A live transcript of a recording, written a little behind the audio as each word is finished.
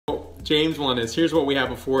James Wellness. Here's what we have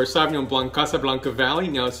before Sauvignon Blanc, Casablanca Valley.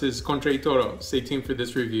 Now this is Concha y Toro. Stay tuned for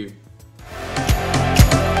this review.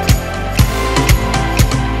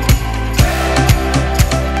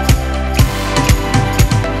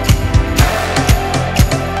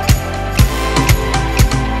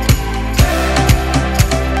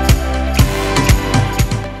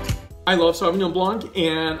 I love Sauvignon Blanc,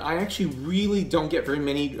 and I actually really don't get very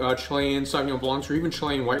many Chilean Sauvignon Blancs or even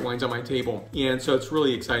Chilean white wines on my table. And so it's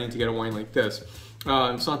really exciting to get a wine like this.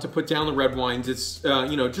 It's not to put down the red wines, it's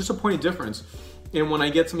you know, just a point of difference. And when I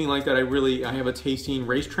get something like that, I have a tasting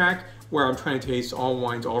racetrack where I'm trying to taste all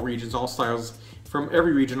wines, all regions, all styles from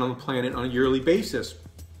every region on the planet on a yearly basis.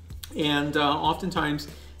 And oftentimes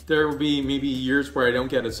there will be maybe years where I don't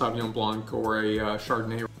get a Sauvignon Blanc or a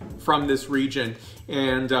Chardonnay from this region,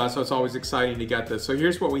 and so it's always exciting to get this. So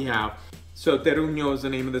here's what we have. So Terrunyo is the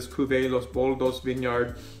name of this cuvee, Los Boldos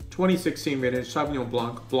Vineyard, 2016 vintage Sauvignon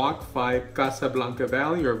Blanc, Block 5, Casablanca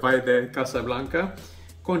Valley, or Valle de Casablanca.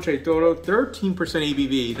 Concha y Toro, 13%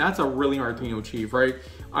 ABV. That's a really hard thing to achieve, right?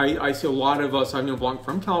 I see a lot of Sauvignon Blanc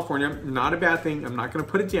from California. Not a bad thing. I'm not going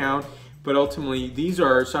to put it down, but ultimately these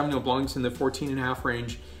are Sauvignon Blancs in the 14.5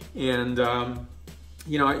 range, and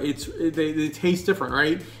you know, they taste different,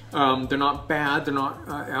 right? They're not bad, they're not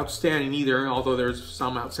outstanding either, although there's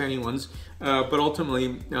some outstanding ones. But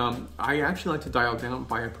ultimately, I actually like to dial down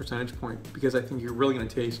by a percentage point because I think you're really going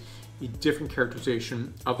to taste a different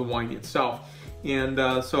characterization of the wine itself. And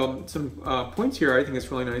so some points here, I think it's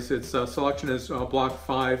really nice. Its selection is Block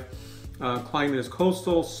 5. Climate is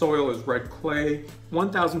coastal, soil is red clay,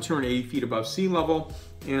 1,280 feet above sea level,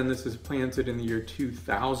 and this is planted in the year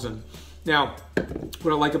 2000. Now,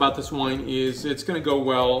 what I like about this wine is it's going to go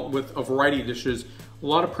well with a variety of dishes, a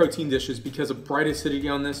lot of protein dishes, because of bright acidity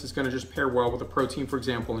on this is going to just pair well with a protein, for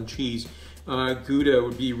example, in cheese. Gouda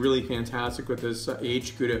would be really fantastic with this,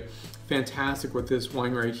 aged Gouda, fantastic with this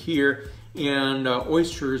wine right here, and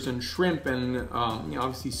oysters and shrimp and you know,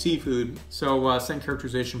 obviously seafood. So scent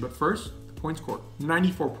characterization, but first, the point score,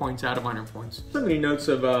 94 points out of 100 points. So many notes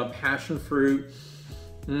of passion fruit,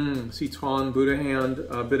 citron, Buddha hand,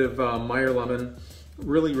 a bit of Meyer lemon,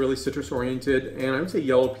 really citrus oriented, and I would say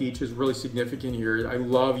yellow peach is really significant here. I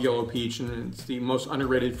love yellow peach, and it's the most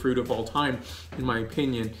underrated fruit of all time, in my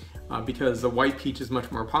opinion, because the white peach is much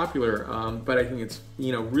more popular, but I think it's,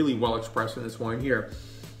 you know, really well expressed in this wine here.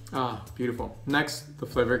 Beautiful. Next, the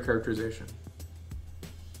flavor characterization.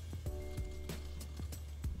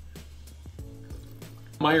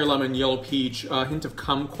 Meyer lemon, yellow peach, a hint of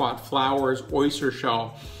kumquat flowers, oyster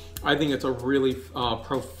shell. I think it's a really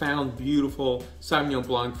profound, beautiful Sauvignon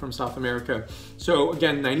Blanc from South America. So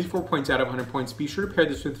again, 94 points out of 100 points. Be sure to pair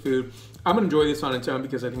this with food. I'm gonna enjoy this on its own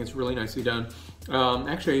because I think it's really nicely done.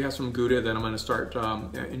 Actually, it has some Gouda that I'm gonna start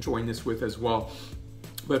enjoying this with as well.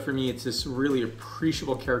 But for me, it's this really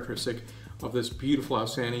appreciable characteristic of this beautiful,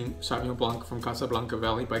 outstanding Sauvignon Blanc from Casablanca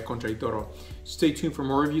Valley by Concha y Toro. Stay tuned for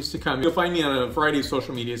more reviews to come. You'll find me on a variety of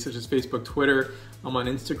social media such as Facebook, Twitter, I'm on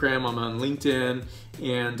Instagram, I'm on LinkedIn,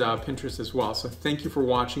 and Pinterest as well. So thank you for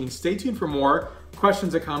watching. Stay tuned for more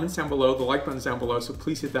questions and comments down below. The like button's down below, so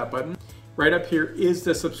please hit that button. Right up here is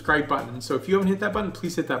the subscribe button. So if you haven't hit that button,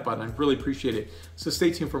 please hit that button. I'd really appreciate it. So stay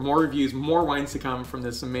tuned for more reviews, more wines to come from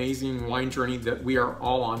this amazing wine journey that we are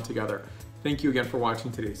all on together. Thank you again for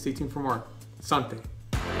watching today. Stay tuned for more. Santé.